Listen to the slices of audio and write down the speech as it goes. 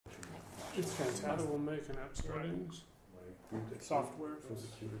It's fantastic. We'll make an abstract software for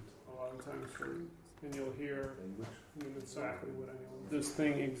security a lot of times for, and you'll hear language. exactly what anyone. This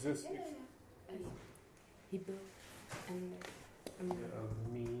thing exists. He built and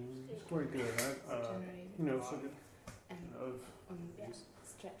Memes. It's quite good. Sort of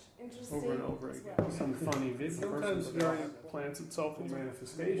stretch. over and over again. Some funny video. Sometimes it plants itself in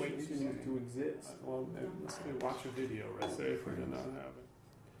manifestations to exist. Well, let's say watch a video, let's say, if we're going to not have it.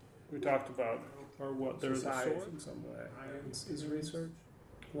 We talked about, or what there's a source in some way. Is research.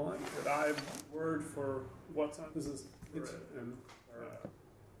 One that I word for what's on this is it's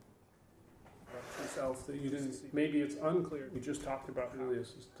yourself that you didn't see. Maybe it's unclear. We just talked about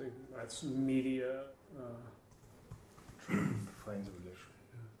Julius is thinking that's media. Finds a relation.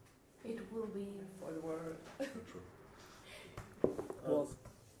 It will be for the world. True. Well,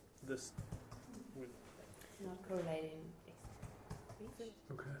 this. Not correlating.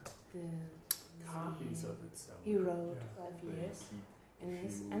 Okay. The Copies of itself. he wrote Yeah. 5 years and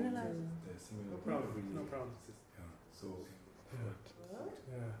he's analyzing. No problem. No problem. Yeah. So,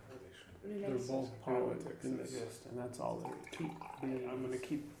 Yeah. They're Relations. both politics that exist, and that's all they keep being. I'm going to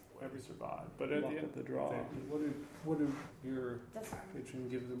keep every survive. But at the end of the draw, what do your That's kitchen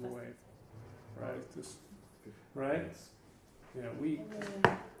give them away? Right? This, right? Yeah,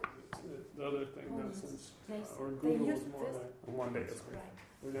 the other thing, in essence, or Google is more like, one day it's like, right.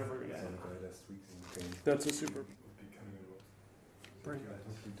 we're never going to some end. guy last week in Ukraine That's a super would be coming about. Bring Yeah,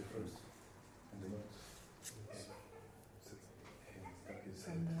 totally different. And then stuck his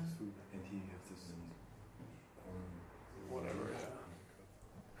head through, and he has this whatever, yeah.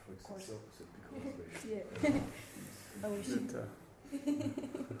 for example, opposite because Yeah. I wish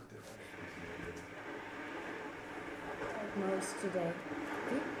most today.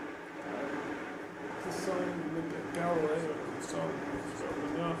 The sun, look at Galileo, the sun is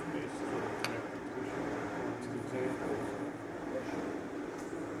enough basically to connect the example.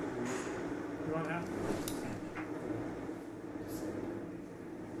 You want half?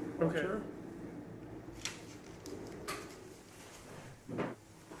 Okay. Sure.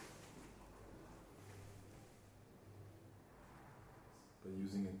 by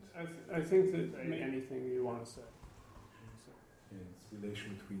using it I think that anything you want to say. in its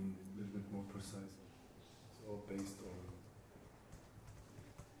relation between a little bit more precise. It's all based on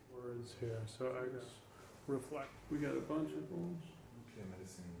Words here, so I guess reflect. We got a bunch of those. nuclear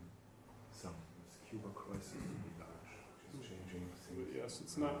medicine, some Cuba crisis to be large, which is changing But things. yes,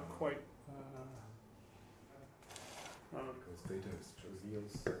 it's not quite. Because data is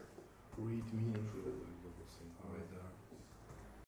just read meaning, whether